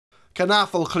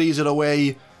Knaffel clears it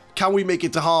away. Can we make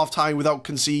it to half-time without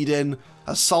conceding?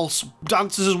 As Sals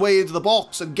dances his way into the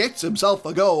box and gets himself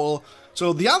a goal.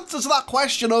 So the answer to that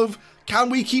question of, can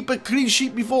we keep a clean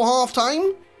sheet before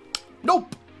half-time?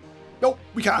 Nope. Nope,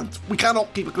 we can't. We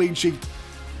cannot keep a clean sheet.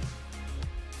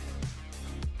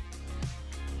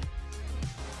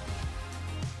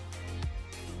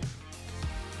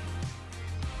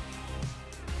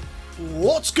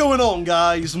 What's going on,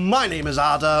 guys? My name is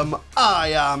Adam,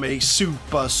 I am a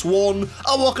Super Swan,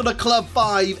 and welcome to Club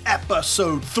 5,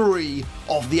 Episode 3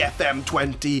 of the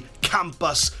FM20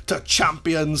 Campus to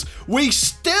Champions. We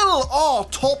still are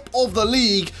top of the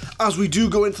league as we do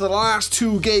go into the last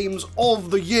two games of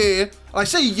the year. And I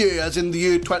say year as in the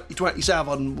year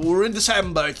 2027. We're in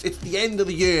December, it's the end of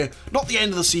the year, not the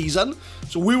end of the season.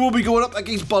 So we will be going up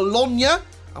against Bologna,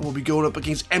 and we'll be going up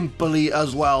against Empoli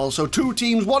as well. So two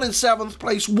teams, one in 7th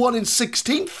place, one in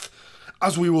 16th,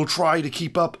 as we will try to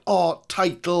keep up our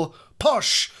title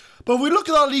push. But if we look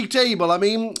at our league table, I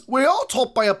mean, we are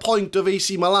topped by a point of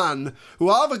AC Milan, who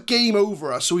have a game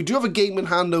over us, so we do have a game in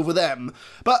hand over them.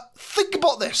 But think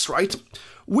about this, right?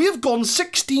 We have gone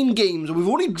 16 games, and we've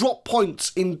only dropped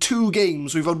points in 2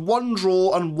 games. We've had 1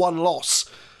 draw and 1 loss.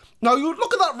 Now, you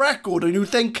look at that record and you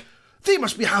think, they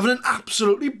must be having an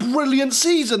absolutely brilliant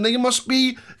season. They must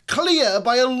be clear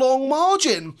by a long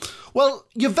margin. Well,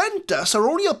 Juventus are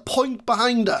only a point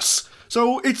behind us.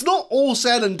 So it's not all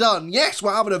said and done. Yes,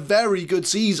 we're having a very good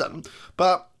season,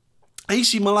 but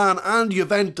AC Milan and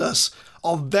Juventus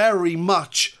are very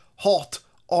much hot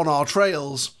on our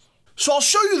trails. So I'll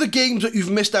show you the games that you've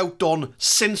missed out on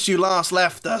since you last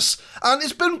left us. And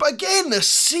it's been, again, a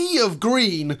sea of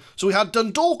green. So we had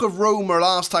Dundalk of Roma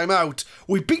last time out.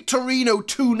 We beat Torino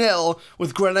 2-0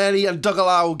 with Granelli and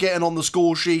Dougalau getting on the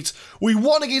score sheet. We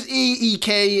won against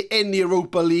AEK in the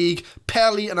Europa League.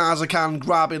 Pelli and Azakan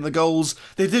grabbing the goals.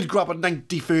 They did grab a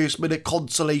 91st minute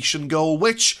consolation goal,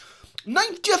 which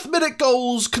 90th minute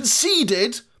goals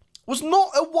conceded was not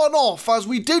a one-off, as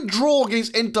we did draw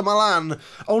against Inter Milan,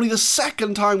 only the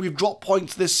second time we've dropped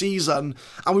points this season,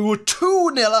 and we were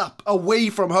 2-0 up away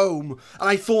from home, and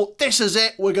I thought, this is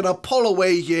it, we're going to pull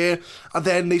away here, and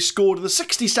then they scored in the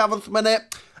 67th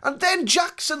minute, and then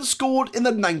Jackson scored in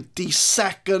the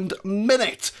 92nd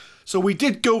minute. So we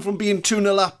did go from being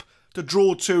 2-0 up to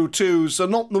draw 2-2, so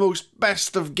not the most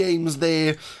best of games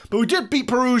there. But we did beat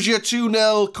Perugia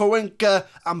 2-0, Cuenca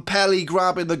and Pelli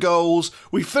grabbing the goals.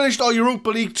 We finished our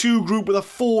Europa League 2 group with a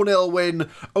 4-0 win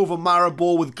over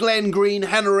Maribor with Glenn Green,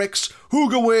 Henriks,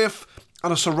 Hugoworth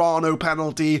and a Serrano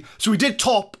penalty. So we did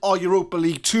top our Europa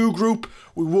League 2 group.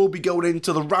 We will be going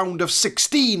into the round of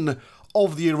 16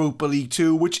 of the Europa League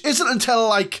 2, which isn't until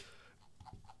like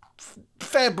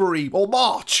February or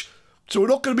March. So we're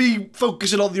not going to be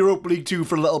focusing on the Europa League 2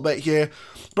 for a little bit here.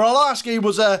 But our last game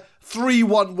was a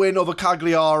 3-1 win over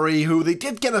Cagliari, who they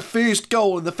did get a first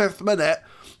goal in the 5th minute,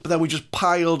 but then we just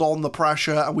piled on the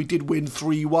pressure and we did win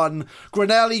 3-1.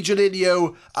 Granelli,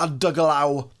 Juninho and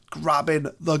Dougalau grabbing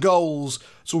the goals.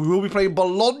 So we will be playing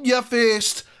Bologna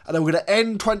first, and then we're going to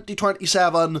end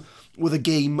 2027 with a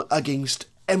game against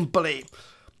Empoli.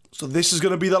 So this is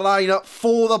going to be the lineup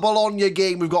for the Bologna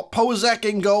game. We've got Pozek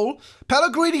in goal.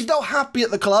 Pellegrini's now happy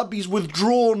at the club. He's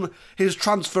withdrawn his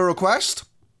transfer request.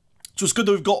 So it's good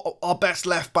that we've got our best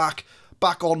left back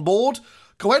on board.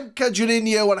 Cuenca,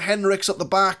 Juninho and Henriks at the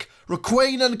back.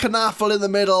 Requena and Knaffel in the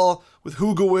middle with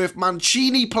Hugoworth.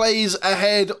 Mancini plays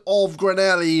ahead of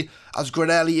Granelli as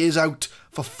Granelli is out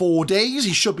for 4 days.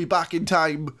 He should be back in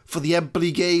time for the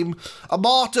Empoli game.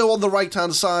 Amato on the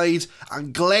right-hand side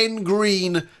and Glenn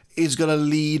Green is going to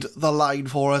lead the line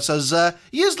for us, as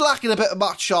he is lacking a bit of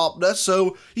match sharpness,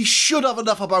 so he should have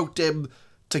enough about him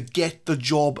to get the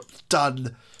job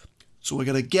done. So we're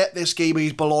going to get this game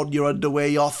against Bologna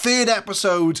underway, our 3rd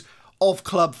episode of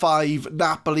Club 5,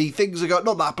 Napoli. Things are going,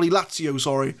 not Napoli, Lazio,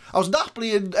 sorry. I was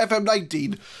Napoli in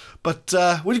FM19, but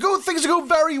things are going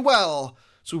very well,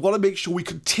 so we want to make sure we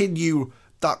continue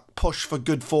that push for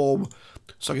good form.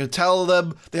 So I'm going to tell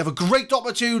them they have a great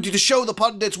opportunity to show the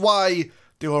pundits why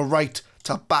they were right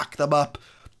to back them up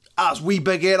as we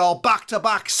begin our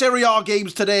back-to-back Serie A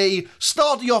games today,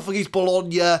 starting off against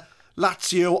Bologna.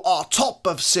 Lazio are top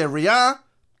of Serie A.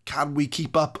 Can we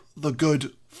keep up the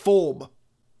good form?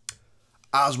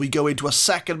 As we go into a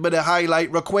 2nd-minute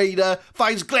highlight, Requena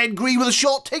finds Glenn Green with a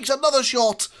shot, takes another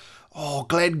shot. Oh,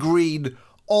 Glenn Green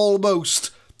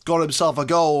almost got himself a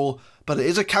goal, but it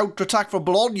is a counter-attack from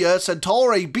Bologna.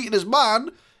 Centauri beating his man.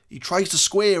 He tries to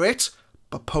square it,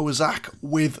 but Pozak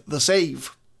with the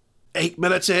save. 8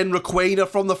 minutes in, Requena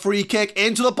from the free kick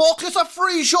into the box. It's a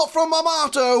free shot from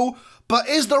Amato, but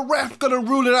is the ref going to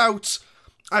rule it out?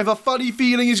 I have a funny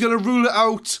feeling he's going to rule it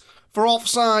out for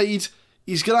offside.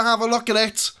 He's going to have a look at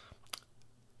it.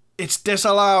 It's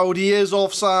disallowed. He is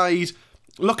offside.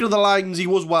 Looking at the lines, he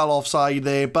was well offside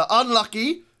there. But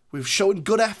unlucky. We've shown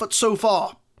good effort so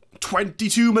far.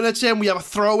 22 minutes in, we have a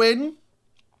throw-in.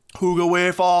 Hugo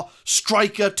Weir, our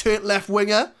striker, turned left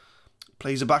winger.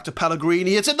 Plays it back to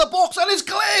Pellegrini. It's in the box, and it's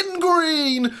Glenn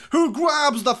Green who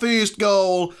grabs the first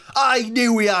goal. I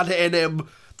knew he had it in him.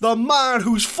 The man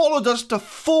who's followed us to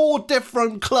 4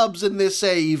 different clubs in this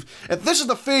save. If this is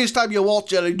the first time you're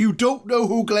watching and you don't know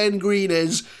who Glenn Green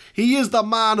is, he is the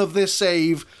man of this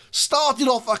save. Started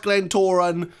off at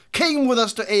Glentoran, came with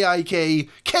us to AIK,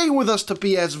 came with us to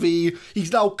PSV.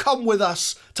 He's now come with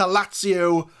us to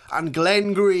Lazio, and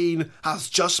Glenn Green has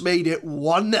just made it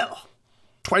 1-0.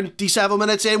 27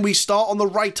 minutes in, we start on the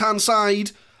right-hand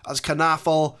side as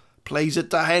Knafel plays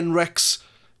it to Henriks.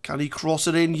 Can he cross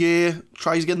it in here?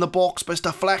 Tries to get in the box, but it's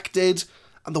deflected.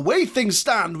 And the way things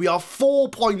stand, we are 4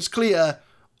 points clear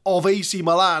of AC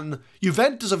Milan.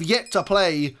 Juventus have yet to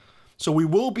play, so we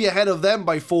will be ahead of them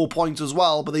by 4 points as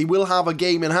well, but they will have a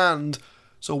game in hand.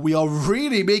 So we are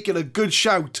really making a good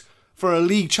shout for a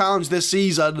league challenge this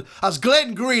season, as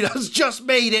Glenn Green has just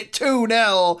made it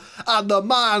 2-0, and the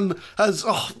man has,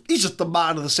 he's just the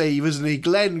man of the save, isn't he?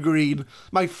 Glenn Green,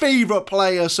 my favourite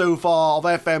player so far of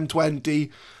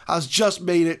FM20, has just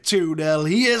made it 2-0.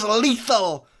 He is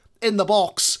lethal in the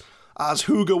box, as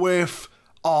Hugo Weir,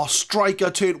 our striker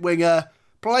turned winger,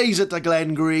 plays it to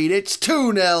Glenn Green. It's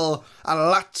 2-0, and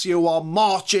Lazio are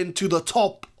marching to the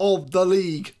top of the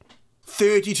league.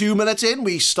 32 minutes in,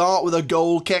 we start with a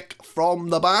goal kick from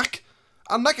the back.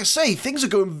 And like I say, things are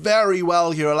going very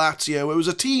well here at Lazio. It was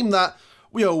a team that,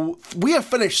 we have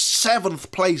finished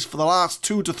 7th place for the last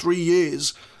 2 to 3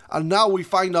 years. And now we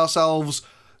find ourselves,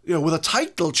 with a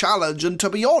title challenge. And to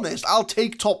be honest, I'll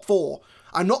take top 4.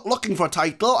 I'm not looking for a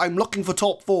title, I'm looking for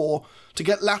top 4 to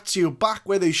get Lazio back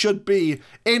where they should be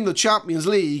in the Champions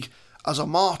League, as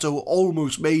Amato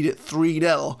almost made it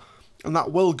 3-0. And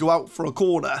that will go out for a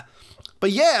corner.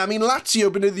 But yeah, I mean, Lazio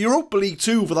have been in the Europa League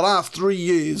too for the last 3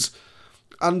 years.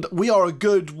 And we are a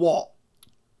good,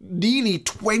 nearly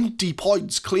 20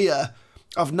 points clear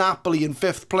of Napoli in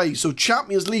 5th place. So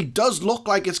Champions League does look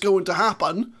like it's going to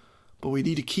happen. But we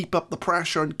need to keep up the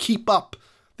pressure and keep up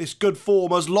this good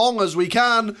form as long as we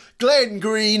can. Glenn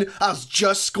Green has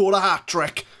just scored a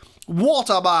hat-trick. What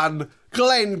a man.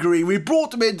 Glenn Green, we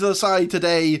brought him into the side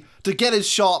today to get his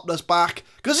sharpness back,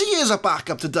 because he is a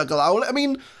backup to Doug Lowell. I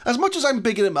mean, as much as I'm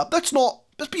bigging him up, let's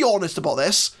be honest about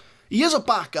this. He is a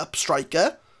backup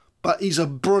striker, but he's a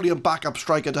brilliant backup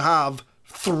striker to have.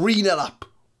 3-0 up.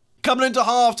 Coming into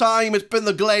half-time, it's been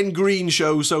the Glenn Green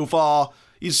show so far.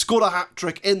 He's scored a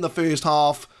hat-trick in the first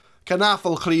half.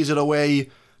 Knafel clears it away.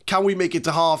 Can we make it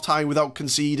to half-time without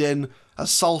conceding? As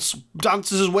Sals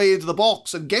dances his way into the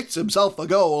box and gets himself a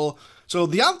goal. So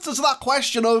the answer to that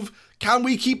question of, can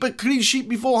we keep a clean sheet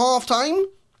before half-time?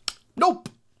 Nope.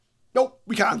 Nope,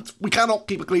 we can't. We cannot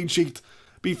keep a clean sheet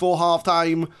before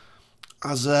half-time,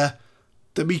 as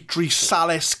Dimitri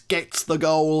Salis gets the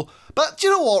goal. But do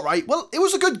you know what, right? Well, it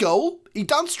was a good goal. He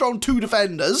danced around 2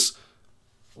 defenders.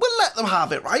 We'll let them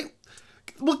have it, right?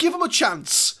 We'll give them a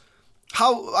chance.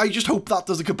 I just hope that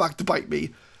doesn't come back to bite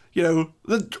me.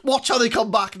 Watch how they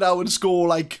come back now and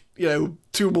score, 2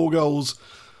 more goals.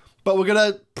 But we're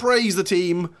going to praise the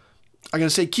team. I'm going to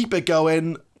say keep it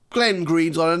going. Glenn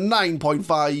Green's on a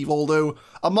 9.5, although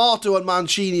Amato and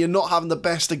Mancini are not having the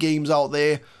best of games out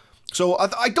there. So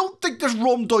I don't think this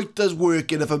Romdeut is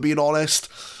working, if I'm being honest.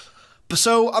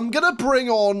 So I'm going to bring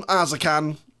on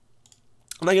Azakan,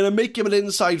 and I'm going to make him an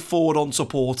inside forward on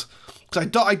support. Because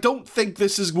I don't think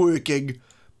this is working.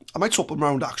 I might swap him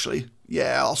around, actually.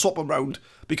 Yeah, I'll swap him around.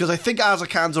 Because I think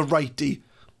Azakan's a righty.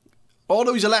 Oh,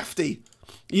 no, he's a lefty.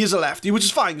 He is a lefty, which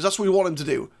is fine, because that's what we want him to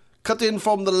do. Cut in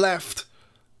from the left.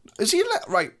 Is he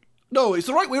right? No, it's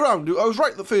the right way around. I was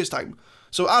right the first time.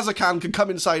 So Azakan can come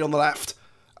inside on the left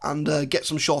and get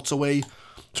some shots away.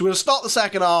 So we're going to start the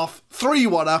second half.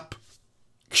 3-1 up.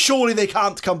 Surely they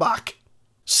can't come back.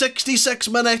 66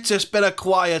 minutes. It's been a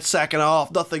quiet second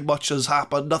half. Nothing much has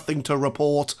happened. Nothing to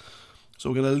report. So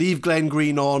we're going to leave Glenn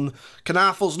Green on.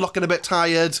 Knafel's looking a bit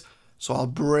tired. So I'll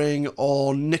bring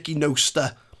on Nicky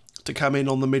Noster to come in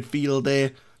on the midfield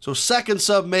there. So second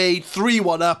sub made,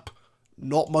 3-1 up.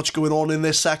 Not much going on in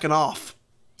this second half.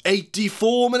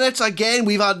 84 minutes. Again,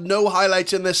 we've had no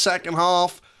highlights in this second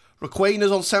half.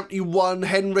 Requena's on 71.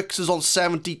 Henriks is on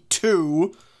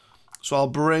 72. So I'll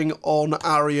bring on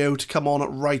Ario to come on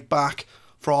at right back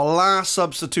for our last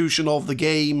substitution of the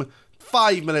game.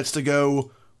 5 minutes to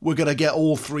go. We're going to get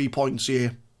all 3 points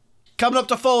here. Coming up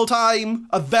to full time,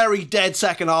 a very dead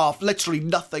second half. Literally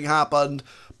nothing happened.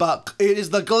 But it is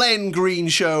the Glenn Green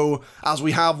show as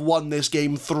we have won this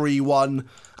game 3-1.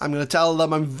 I'm going to tell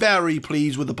them I'm very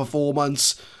pleased with the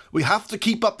performance. We have to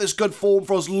keep up this good form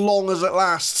for as long as it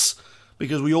lasts.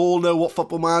 Because we all know what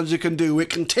Football Manager can do.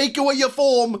 It can take away your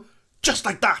form just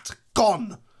like that.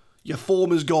 Gone. Your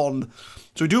form is gone.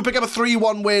 So we do pick up a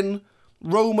 3-1 win.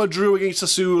 Roma drew against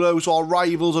Sassuolo, so our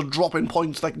rivals are dropping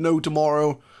points like no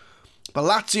tomorrow. But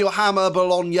Lazio hammer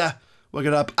Bologna. We're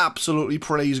going to absolutely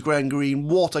praise Glenn Green.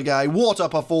 What a guy. What a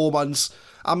performance.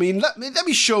 I mean, let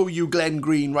me show you Glenn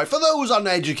Green, right? For those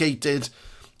uneducated,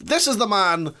 this is the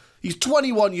man. He's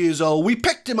 21 years old. We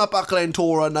picked him up at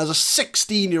Glentoran as a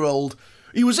 16-year-old.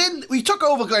 We took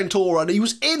over Glentoran. He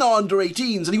was in our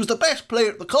under-18s, and he was the best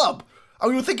player at the club. And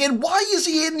we were thinking, why is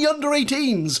he in the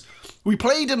under-18s? We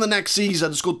played him the next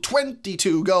season, scored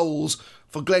 22 goals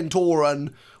for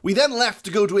Glentoran. We then left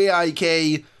to go to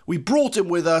AIK. We brought him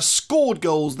with us, scored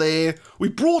goals there. We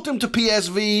brought him to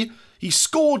PSV. He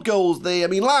scored goals there. I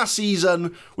mean, last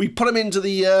season, we put him into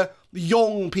the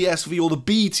young PSV, or the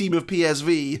B team of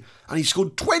PSV, and he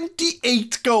scored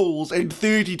 28 goals in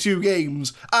 32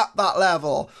 games at that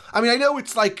level. I mean, I know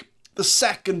it's like the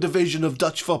second division of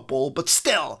Dutch football, but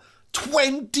still,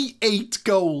 28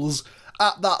 goals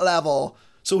at that level.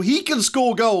 So he can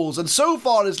score goals, and so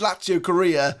far in his Lazio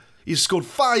career, he's scored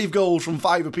 5 goals from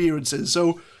 5 appearances.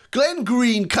 So Glenn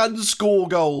Green can score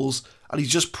goals, and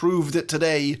he's just proved it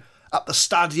today at the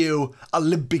Stadio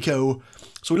Olimpico.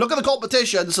 So we look at the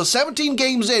competition. So 17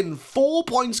 games in, 4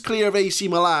 points clear of AC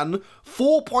Milan,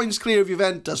 4 points clear of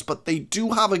Juventus, but they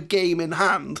do have a game in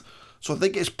hand. So I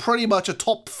think it's pretty much a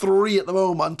top 3 at the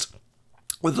moment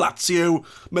with Lazio,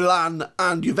 Milan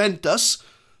and Juventus.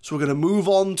 So we're going to move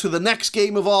on to the next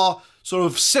game of our sort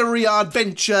of Serie A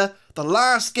adventure, the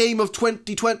last game of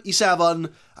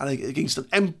 2027, and against an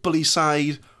Empoli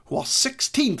side who are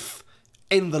 16th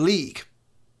in the league.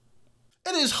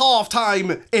 It is half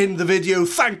time in the video.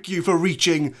 Thank you for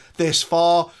reaching this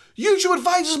far. YouTube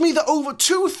advises me that over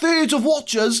 2/3 of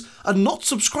watchers are not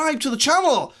subscribed to the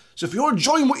channel. So if you're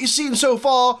enjoying what you're seeing so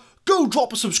far, go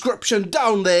drop a subscription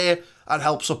down there and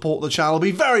help support the channel. It'll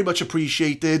be very much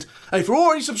appreciated. And if you're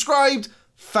already subscribed,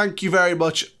 thank you very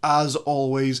much as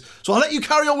always. So I'll let you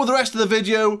carry on with the rest of the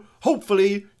video.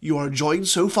 Hopefully you are enjoying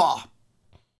so far.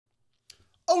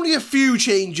 Only a few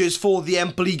changes for the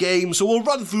Empoli game, so we'll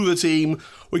run through the team.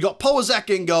 We got Powazek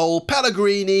in goal,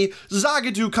 Pellegrini,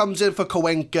 Zagadou comes in for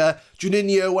Cuenca,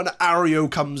 Juninho and Ario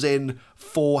comes in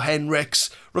for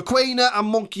Henriks, Requena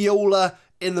and Monchiola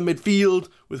in the midfield,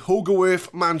 with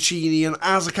Hogarth, Mancini and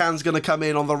Azakan's going to come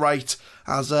in on the right,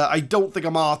 as I don't think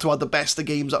Amato had the best of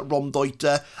games at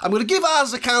Romdeute. I'm going to give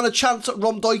Azakan a chance at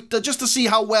Romdeute just to see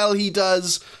how well he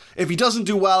does. If he doesn't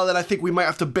do well, then I think we might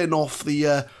have to bin off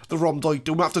the Romdeute.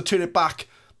 We might have to turn it back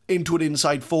into an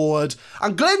inside forward.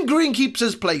 And Glenn Green keeps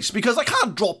his place, because I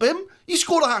can't drop him. He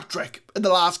scored a hat-trick in the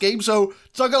last game, so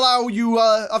Zagalau, you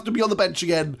have to be on the bench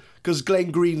again, because Glenn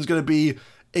Green's going to be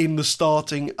in the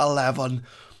starting 11.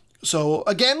 So,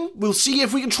 again, we'll see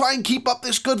if we can try and keep up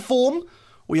this good form.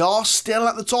 We are still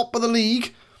at the top of the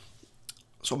league,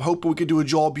 so I'm hoping we can do a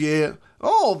job here.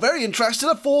 Oh, very interesting,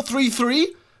 a 4-3-3.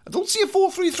 I don't see a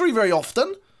 4-3-3 very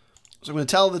often. So I'm going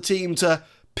to tell the team to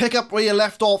pick up where you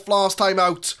left off last time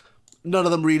out. None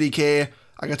of them really care.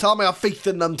 I'm going to tell them I have faith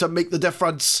in them to make the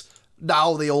difference.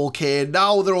 Now they all care.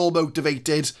 Now they're all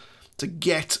motivated to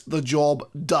get the job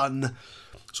done.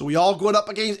 So we are going up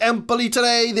against Empoli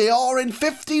today. They are in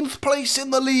 15th place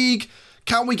in the league.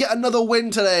 Can we get another win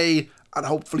today and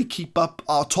hopefully keep up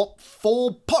our top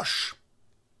 4 push?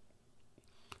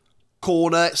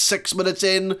 Corner, 6 minutes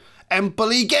in.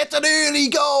 Empoli get an early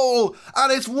goal,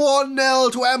 and it's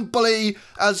 1-0 to Empoli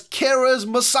as Kiras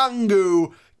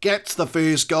Masangu gets the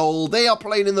first goal. They are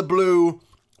playing in the blue,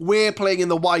 we're playing in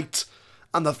the white,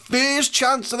 and the first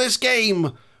chance of this game,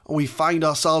 and we find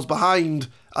ourselves behind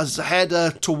as a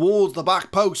header towards the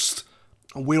back post,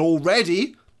 and we're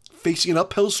already facing an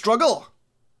uphill struggle.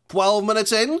 12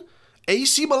 minutes in,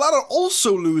 AC Milan are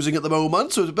also losing at the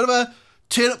moment, so it's a bit of a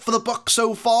turn up for the buck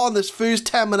so far in this first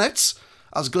 10 minutes.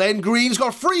 As Glenn Green's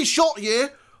got a free shot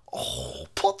here. Oh,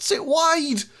 puts it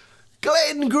wide.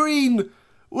 Glenn Green,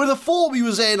 with the form he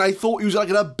was in, I thought he was going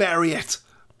to bury it.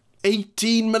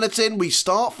 18 minutes in, we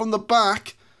start from the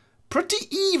back. Pretty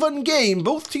even game.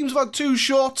 Both teams have had 2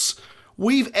 shots.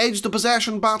 We've edged the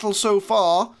possession battle so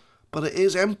far, but it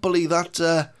is Empoli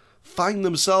that find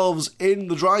themselves in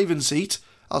the driving seat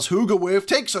as Hogarth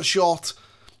takes a shot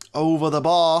over the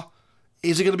bar.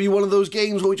 Is it going to be one of those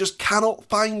games where we just cannot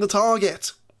find the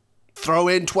target? Throw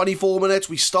in 24 minutes,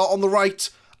 we start on the right,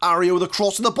 Ario with a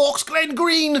cross in the box. Glenn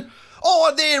Green. Oh,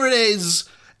 and there it is.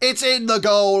 It's in the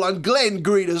goal, and Glenn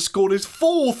Green has scored his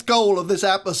 4th goal of this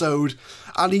episode,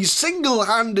 and he's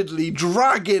single-handedly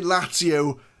dragging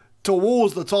Lazio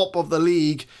towards the top of the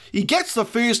league. He gets the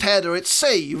first header, it's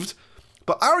saved,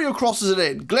 but Ario crosses it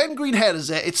in. Glenn Green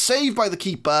headers it, it's saved by the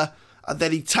keeper, and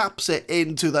then he taps it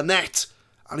into the net,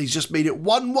 and he's just made it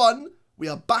 1-1. We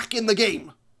are back in the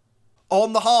game.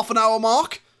 On the half an hour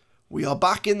mark, we are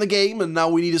back in the game, and now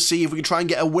we need to see if we can try and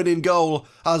get a winning goal,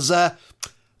 as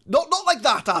Not like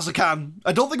that, Azakan.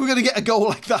 I don't think we're going to get a goal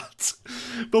like that.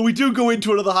 But we do go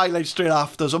into another highlight straight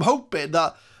after. So I'm hoping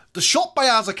that the shot by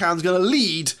Azakan is going to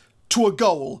lead to a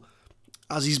goal.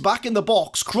 As he's back in the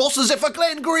box, crosses it for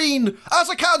Glenn Green.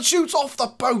 Azakan shoots off the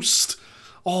post.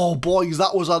 Oh, boys,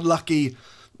 that was unlucky.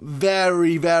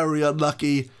 Very, very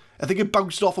unlucky. I think it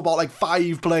bounced off about like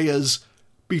 5 players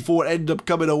before it ended up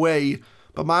coming away.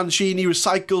 But Mancini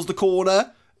recycles the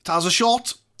corner. It has a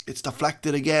shot. It's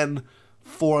deflected again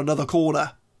for another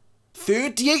corner.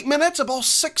 38 minutes, about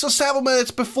 6 or 7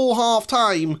 minutes before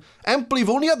half-time. Empoli have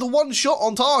only had the 1 shot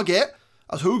on target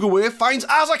as Hugoworth finds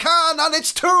Azakan, and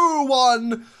it's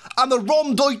 2-1. And the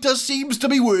Romdeuter seems to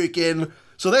be working.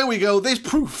 So there we go, there's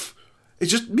proof. It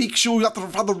just makes sure you have to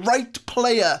have the right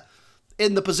player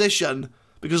in the position,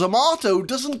 because Amato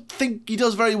doesn't think he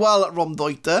does very well at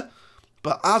Romdeuter,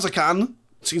 but Azakan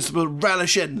seems to be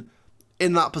relishing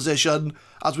in that position,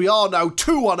 as we are now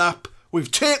 2-1 up. We've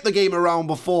turned the game around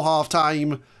before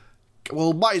half-time.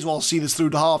 We'll might as well see this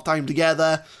through to half-time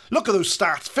together. Look at those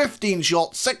stats. 15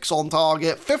 shots, 6 on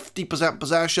target, 50%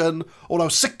 possession. Or no,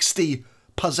 60%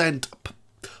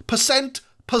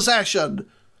 possession.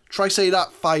 Try say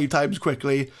that 5 times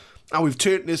quickly. And we've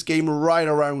turned this game right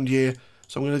around here.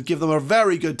 So I'm going to give them a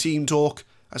very good team talk.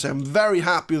 I say I'm very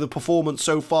happy with the performance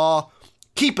so far.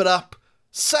 Keep it up.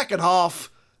 Second half.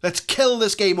 Let's kill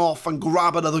this game off and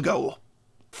grab another goal.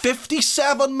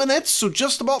 57 minutes, so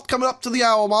just about coming up to the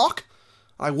hour mark.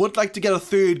 I would like to get a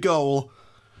 3rd goal,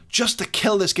 just to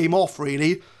kill this game off,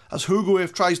 really, as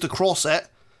Hugoworth tries to cross it.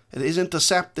 It is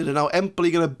intercepted, and now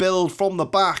Empoli going to build from the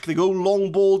back. They go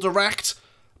long ball direct,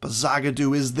 but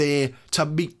Zagadou is there to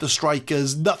meet the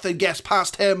strikers. Nothing gets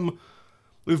past him.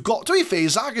 We've got, to be fair,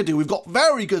 Zagadou, we've got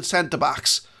very good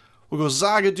centre-backs. We've got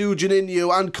Zagadou,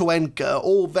 Juninho, and Cuenca,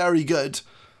 all very good,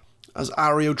 as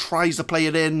Ario tries to play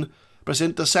it in. But it's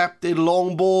intercepted,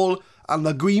 long ball, and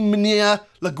Laguimina,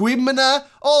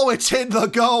 oh, it's in the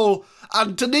goal,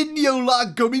 and Toninho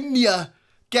Laguimina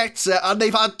gets it, and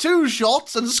they've had 2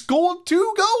 shots and scored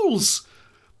 2 goals.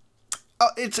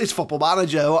 It's Football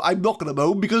Manager, I'm not going to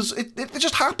moan, because it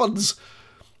just happens.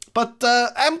 But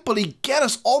Empoli get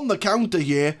us on the counter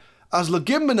here, as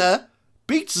Laguimina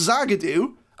beats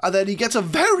Zagadou, and then he gets a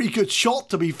very good shot,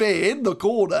 to be fair, in the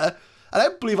corner, and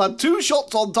Empoli have had 2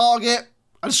 shots on target,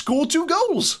 and scored 2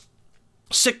 goals.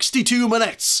 62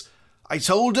 minutes. I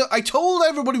told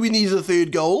everybody we needed a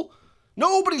 3rd goal.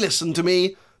 Nobody listened to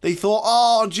me. They thought,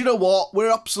 oh, do you know what?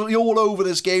 We're absolutely all over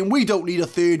this game. We don't need a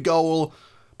 3rd goal.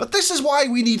 But this is why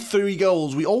we need 3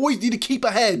 goals. We always need to keep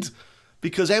ahead,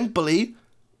 because Empoli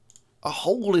are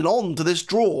holding on to this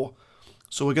draw.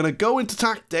 So we're going to go into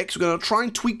tactics. We're going to try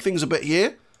and tweak things a bit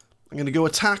here. I'm going to go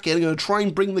attacking. I'm going to try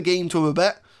and bring the game to him a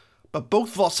bit. But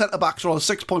both of our centre-backs are on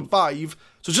 6.5.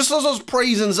 So just as I was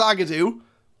praising Zagadou,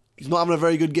 he's not having a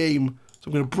very good game. So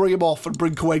I'm going to bring him off and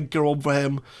bring Cuenca on for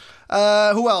him.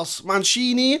 Who else?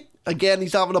 Mancini. Again,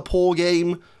 he's having a poor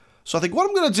game. So I think what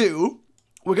I'm going to do,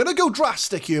 we're going to go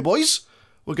drastic here, boys.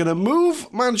 We're going to move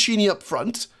Mancini up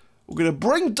front. We're going to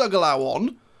bring Dougalau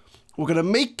on. We're going to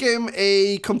make him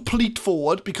a complete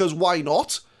forward, because why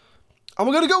not? And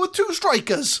we're going to go with 2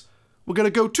 strikers. We're going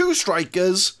to go 2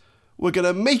 strikers. We're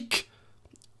going to make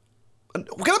him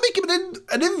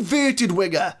an inverted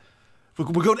winger.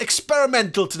 We're going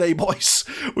experimental today, boys.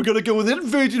 We're going to go with an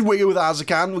inverted winger with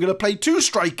Azakan. We're going to play 2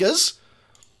 strikers.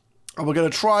 And we're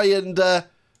going to try and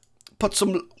put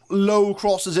some low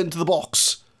crosses into the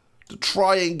box to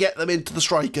try and get them into the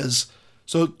strikers.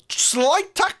 So,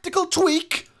 slight tactical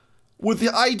tweak with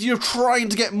the idea of trying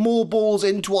to get more balls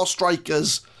into our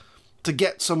strikers to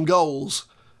get some goals.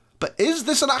 But is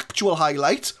this an actual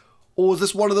highlight? Or is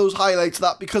this one of those highlights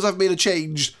that, because I've made a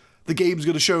change, the game's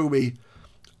going to show me?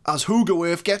 As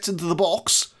Hugoworth gets into the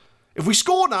box. If we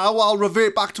score now, I'll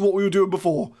revert back to what we were doing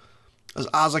before. As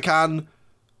Azakan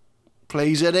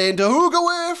plays it into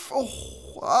Hugoworth.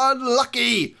 Oh,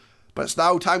 unlucky. But it's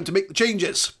now time to make the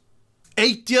changes.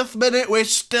 80th minute, we're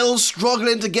still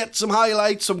struggling to get some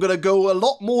highlights. I'm going to go a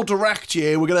lot more direct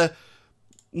here. We're going to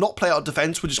not play out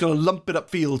defence. We're just going to lump it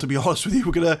upfield, to be honest with you.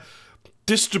 We're going to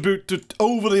distribute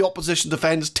over the opposition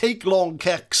defence, take long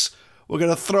kicks. We're going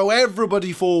to throw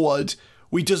everybody forward.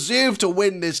 We deserve to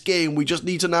win this game. We just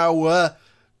need to now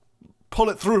pull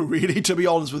it through, really, to be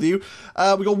honest with you.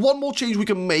 We've got one more change we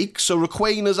can make. So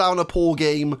Requena's having a poor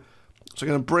game. So I'm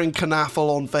going to bring Knaffel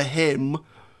on for him.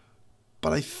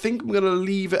 But I think I'm going to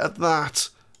leave it at that.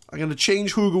 I'm going to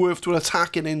change Hugoworth to an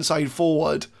attacking inside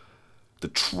forward to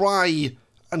try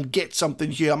and get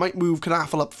something here. I might move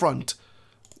Knaffel up front,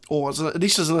 or at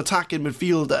least as an attacking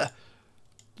midfielder,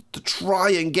 to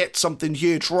try and get something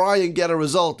here, try and get a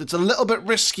result. It's a little bit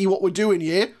risky what we're doing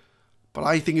here, but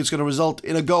I think it's going to result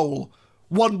in a goal,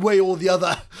 one way or the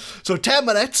other. So 10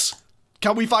 minutes,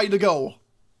 can we find a goal?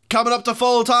 Coming up to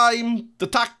full time, the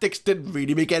tactics didn't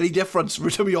really make any difference,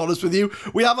 to be honest with you.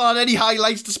 We haven't had any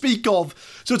highlights to speak of.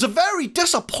 So it's a very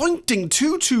disappointing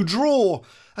 2-2 draw.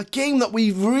 A game that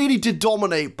we really did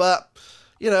dominate, but,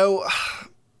 you know,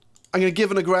 I'm going to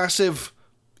give an aggressive,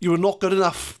 you were not good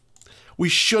enough. We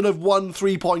should have won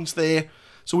 3 points there.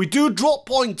 So we do drop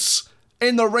points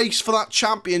in the race for that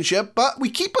championship, but we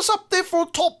keep us up there for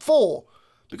a top 4.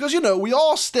 Because, you know, we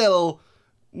are still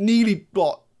nearly,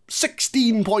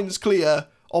 16 points clear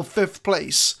of 5th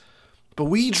place. But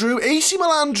we drew, AC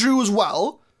Milan drew as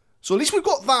well. So at least we've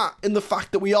got that in the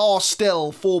fact that we are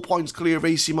still 4 points clear of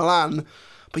AC Milan.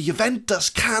 But Juventus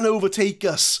can overtake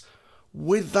us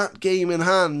with that game in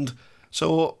hand.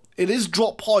 So it is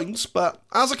drop points, but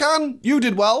Azakan, you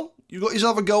did well. You got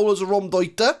yourself a goal as a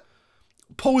Romdeuter.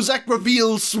 Pozek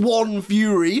reveals Swan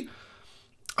Fury.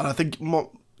 And I think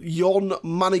Jon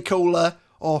Manicola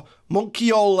or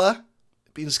Monciola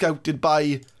being scouted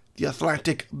by the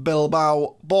Athletic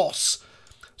Bilbao boss.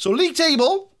 So league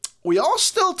table, we are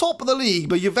still top of the league,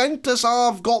 but Juventus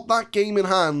have got that game in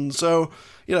hand. So,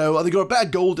 you know, they got a better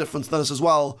goal difference than us as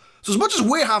well. So as much as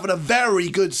we're having a very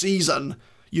good season,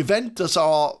 Juventus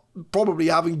are probably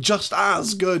having just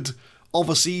as good of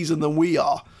a season than we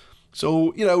are.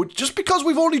 So, you know, just because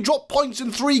we've only dropped points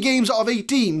in 3 games out of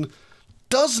 18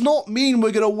 does not mean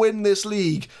we're going to win this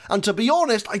league. And to be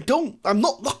honest, I'm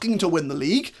not looking to win the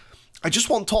league. I just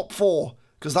want top 4,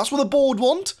 because that's what the board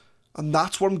want, and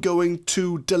that's what I'm going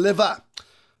to deliver.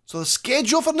 So the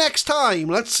schedule for next time,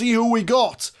 let's see who we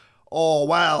got. Oh,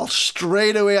 well,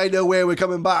 straight away I know where we're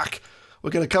coming back.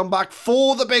 We're going to come back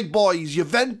for the big boys,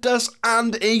 Juventus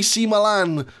and AC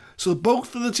Milan. So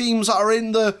both of the teams that are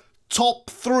in the top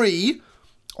 3.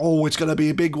 Oh, it's going to be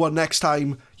a big one next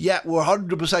time. Yeah, we're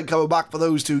 100% coming back for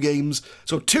those 2 games.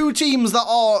 So 2 teams that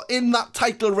are in that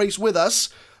title race with us.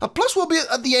 And plus we'll be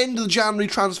at the end of the January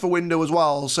transfer window as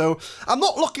well. So I'm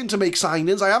not looking to make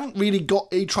signings. I haven't really got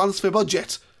a transfer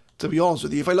budget, to be honest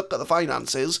with you. If I look at the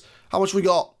finances, how much we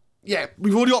got? Yeah,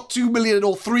 we've only got 2 million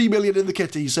or 3 million in the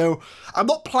kitty. So I'm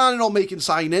not planning on making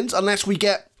signings unless we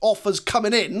get offers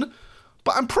coming in.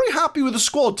 But I'm pretty happy with the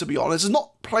squad, to be honest. It's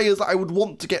not players that I would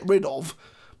want to get rid of.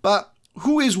 But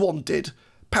who is wanted?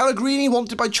 Pellegrini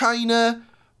wanted by China.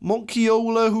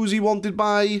 Monciola, who's he wanted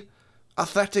by?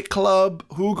 Athletic Club,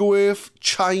 Hugoworth,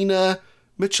 China,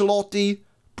 Michelotti,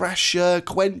 Brescia,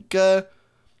 Cuenca,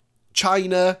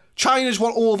 China. China's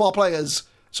want all of our players.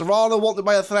 Serrano wanted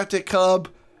by Athletic Club,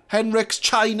 Henriks,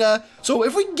 China. So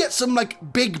if we can get some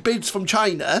like big bids from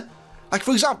China, like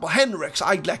for example, Henriks,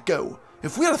 I'd let go.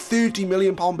 If we had a £30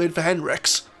 million bid for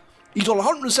Henriks, he's on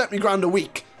 170 grand a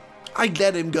week. I'd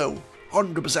let him go,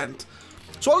 100%.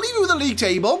 So I'll leave you with the league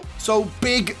table. So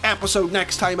big episode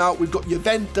next time out. We've got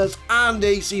Juventus and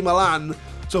AC Milan.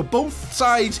 So both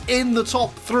sides in the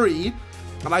top 3.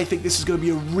 And I think this is going to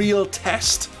be a real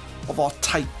test of our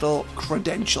title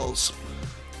credentials.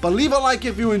 But leave a like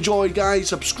if you enjoyed, guys.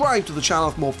 Subscribe to the channel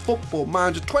for more Football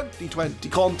Manager 2020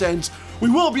 content. We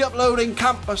will be uploading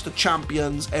Campus to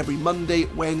Champions every Monday,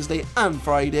 Wednesday and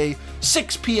Friday,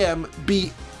 6 PM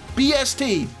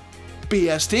BST.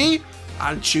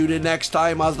 And tune in next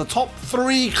time as the top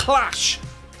 3 clash,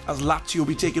 as Lazio will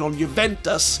be taking on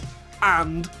Juventus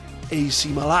and AC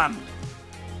Milan.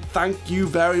 Thank you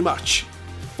very much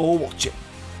for watching.